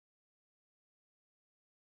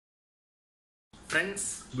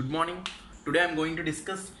Friends, good morning. Today I am going to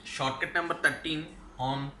discuss shortcut number 13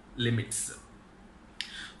 on limits.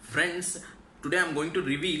 Friends, today I am going to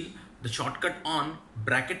reveal the shortcut on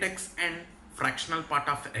bracket x and fractional part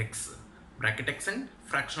of x. Bracket x and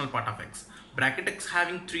fractional part of x. Bracket x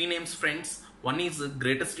having three names, friends. One is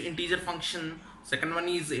greatest integer function, second one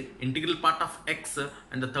is integral part of x,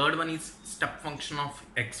 and the third one is step function of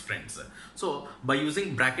x, friends. So by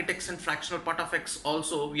using bracket x and fractional part of x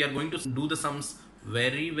also, we are going to do the sums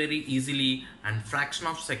very easily and fraction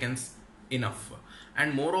of seconds enough.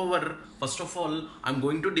 And moreover, first of all, I'm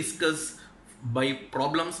going to discuss by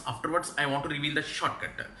problems. Afterwards I want to reveal the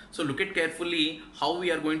shortcut. So look at carefully how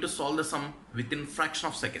we are going to solve the sum within fraction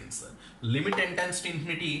of seconds. Limit n tends to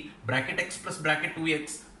infinity bracket x plus bracket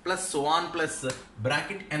 2x plus so on plus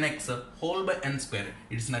bracket nx whole by n square.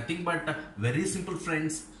 It is nothing but very simple,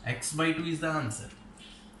 friends. X by 2 is the answer.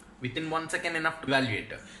 Within 1 second enough to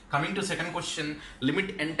evaluate. Coming to second question,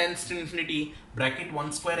 limit n tends to infinity bracket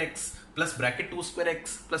 1 square x plus bracket 2 square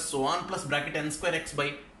x plus so on plus bracket n square x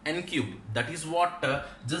by n cube. That is what,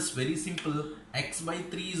 just very simple, x by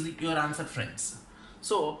 3 is your answer, friends.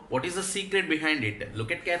 So what is the secret behind it?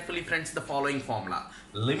 Look at carefully, friends, the following formula.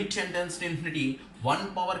 Limit n tends to infinity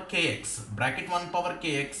 1 power kx bracket 1 power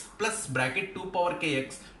kx plus bracket 2 power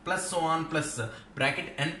kx plus so on plus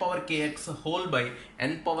bracket n power kx whole by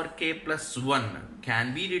n power k plus 1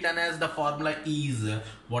 can be written as the formula is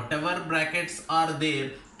whatever brackets are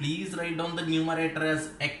there, please write down the numerator as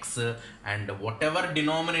x, and whatever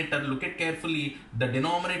denominator, look at carefully, the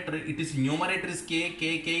denominator, it is numerator is k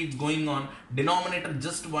is going on, denominator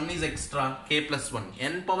just 1 is extra, k plus 1,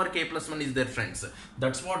 n power k plus 1 is there, friends.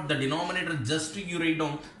 That's what the denominator, just you write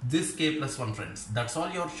down this k plus 1, friends. That's all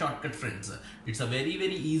your shortcut, friends. It's a very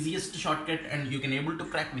easiest shortcut and you can able to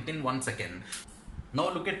crack within 1 second. Now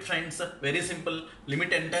look at, friends, very simple.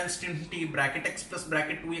 Limit n tends to infinity bracket x plus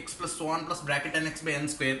bracket 2x plus so on plus bracket nx by n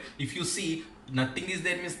square. If you see nothing is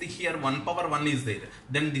there, means here 1 power 1 is there.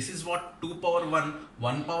 Then this is what, 2 power 1,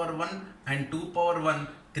 1 power 1 and 2 power 1,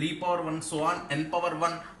 3 power 1, so on, n power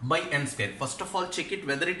 1 by n square. First of all, check it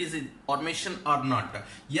whether it is in formation or not.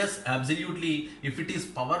 Yes, absolutely. If it is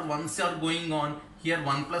power 1s are going on, here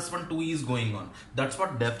 1 plus 1 2 is going on. That's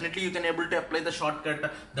what definitely you can able to apply the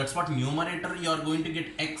shortcut. That's what numerator you are going to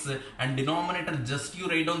get x and denominator just you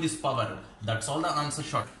write down this power. That's all the answer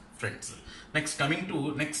short, friends. Next, coming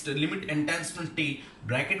to next, limit n tends to t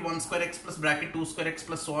bracket 1 square x plus bracket 2 square x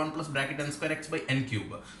plus so on plus bracket n square x by n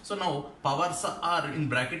cube. So now powers are in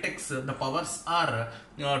bracket x, the powers are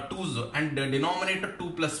 2's and the denominator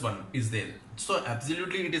 2 plus 1 is there. So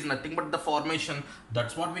absolutely it is nothing but the formation.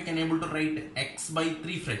 That's what we can able to write x by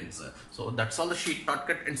 3, friends. So that's all the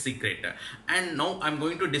shortcut and secret. And now I'm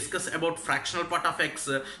going to discuss about fractional part of x.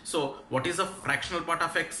 So what is a fractional part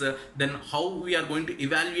of x? Then how we are going to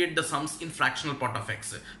evaluate the sums in fractional part of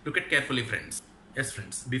x. Look at carefully, friends. Yes,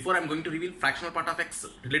 friends, before I'm going to reveal fractional part of x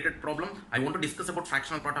related problem, I want to discuss about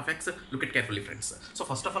fractional part of x. Look at carefully, friends. So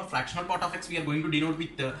first of all, fractional part of x we are going to denote with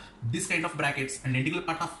this kind of brackets, and integral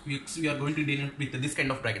part of x we are going to denote with this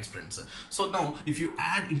kind of brackets, friends. So now if you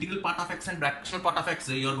add integral part of x and fractional part of x,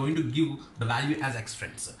 you are going to give the value as x,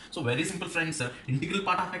 friends. So very simple, friends. Integral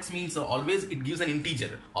part of x means always it gives an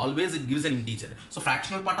integer. Always it gives an integer. So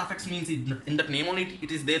fractional part of x means in that name only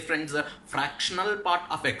it is there, friends. Fractional part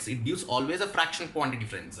of x, it gives always a fraction quantity,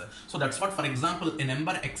 friends. So that's what, for example, a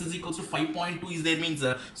number x is equals to 5.2 is there, means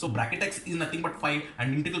so bracket x is nothing but 5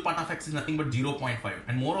 and integral part of x is nothing but 0.5,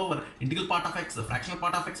 and moreover integral part of x, the fractional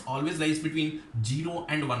part of x always lies between 0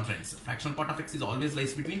 and 1, friends. Fractional part of x is always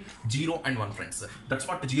lies between 0 and 1, friends. That's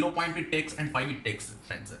what 0 point it takes and 5 it takes,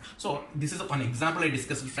 friends. So this is one example I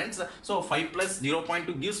discussed, friends. So 5 plus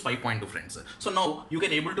 0.2 gives 5.2, friends. So now you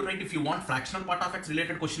can able to write, if you want fractional part of x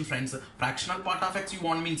related question, friends, fractional part of x you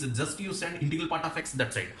want means just you send integral part of x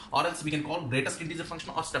that side, or else we can call greatest integer function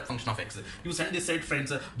or step function of x. You send this side,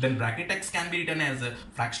 friends, then bracket x can be written as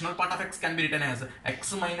fractional part of x can be written as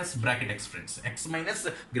x minus bracket x, friends, x minus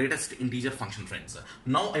greatest integer function, friends.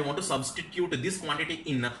 Now I want to substitute this quantity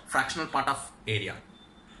in fractional part of area.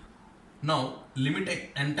 Now limit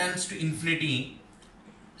n tends to infinity,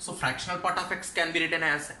 so fractional part of x can be written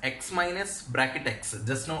as x minus bracket x,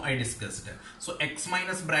 just now I discussed. So x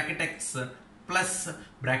minus bracket x plus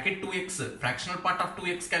bracket 2x, fractional part of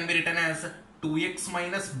 2x can be written as 2x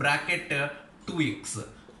minus bracket 2x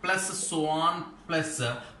plus so on plus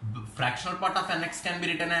fractional part of nx can be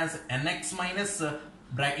written as nx minus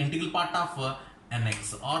integral part of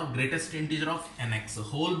nx or greatest integer of nx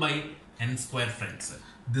whole by n square, friends.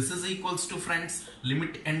 This is equals to, friends,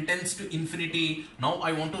 limit n tends to infinity. Now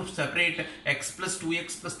I want to separate x plus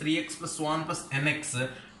 2x plus 3x plus 1 plus nx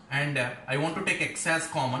and I want to take x as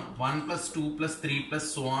common, 1 plus 2 plus 3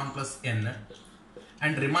 plus so on plus n,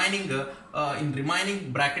 and remaining in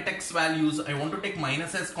remaining bracket x values I want to take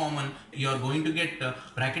minus as common. You are going to get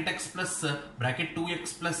bracket x plus bracket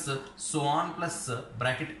 2x plus so on plus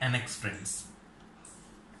bracket nx, friends,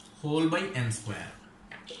 whole by n square.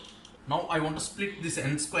 Now I want to split this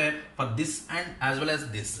n square for this and as well as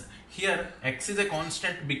this. Here x is a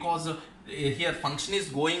constant because here function is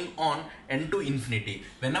going on n to infinity.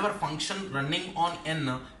 Whenever function running on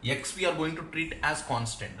n, x we are going to treat as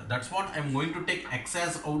constant. That's what I'm going to take x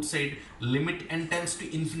as outside, limit n tends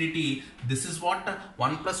to infinity. This is what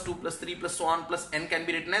 1 plus 2 plus 3 plus so on plus n can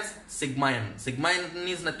be written as sigma n. Sigma n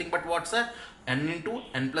is nothing but what's n into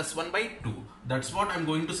n plus 1 by 2. That's what I'm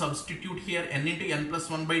going to substitute here. N into n plus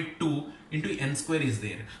 1 by 2 into n square is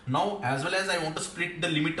there. Now as well as I want to split the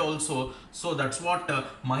limit also, so that's what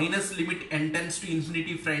minus limit n tends to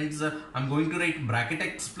infinity, friends. I'm going to write bracket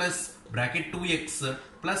x plus bracket 2x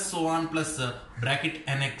plus so on plus bracket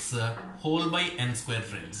nx whole by n square,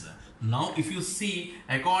 friends. Now if you see,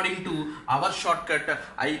 according to our shortcut,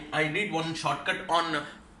 I did one shortcut on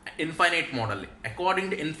infinite model. According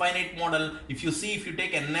to infinite model, if you see, if you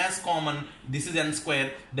take n as common, this is n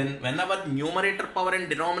square, then whenever numerator power and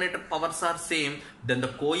denominator powers are same, then the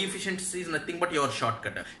coefficients is nothing but your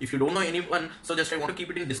shortcut. If you don't know anyone, so just I want to keep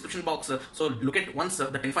it in description box, so look at once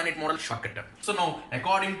the infinite model shortcut. So now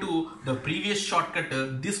according to the previous shortcut,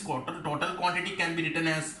 this total quantity can be written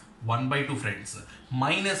as 1 by 2, friends,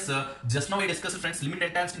 minus just now I discussed, friends, limit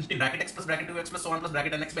n times infinity bracket x plus bracket 2x plus so on plus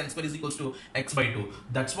bracket nx by n square is equals to x by 2.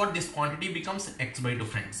 That's what this quantity becomes, x by 2,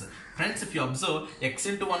 friends. Friends, if you observe, x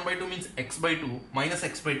into 1 by 2 means x by 2 minus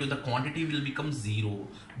x by 2, the quantity will become 0.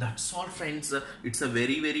 That's all, friends. It's a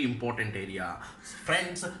very, very important area,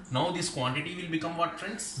 friends. Now this quantity will become what,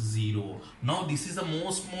 friends? 0. Now this is the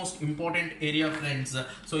most important area, friends.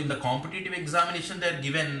 So in the competitive examination they are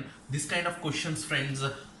given this kind of questions, friends.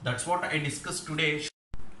 That's what I discussed today,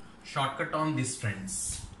 shortcut on this,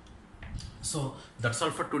 friends. So that's all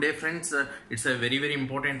for today, friends. It's a very, very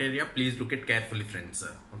important area. Please look at carefully, friends.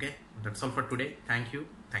 Okay, that's all for today. Thank you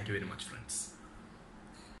very much, friends.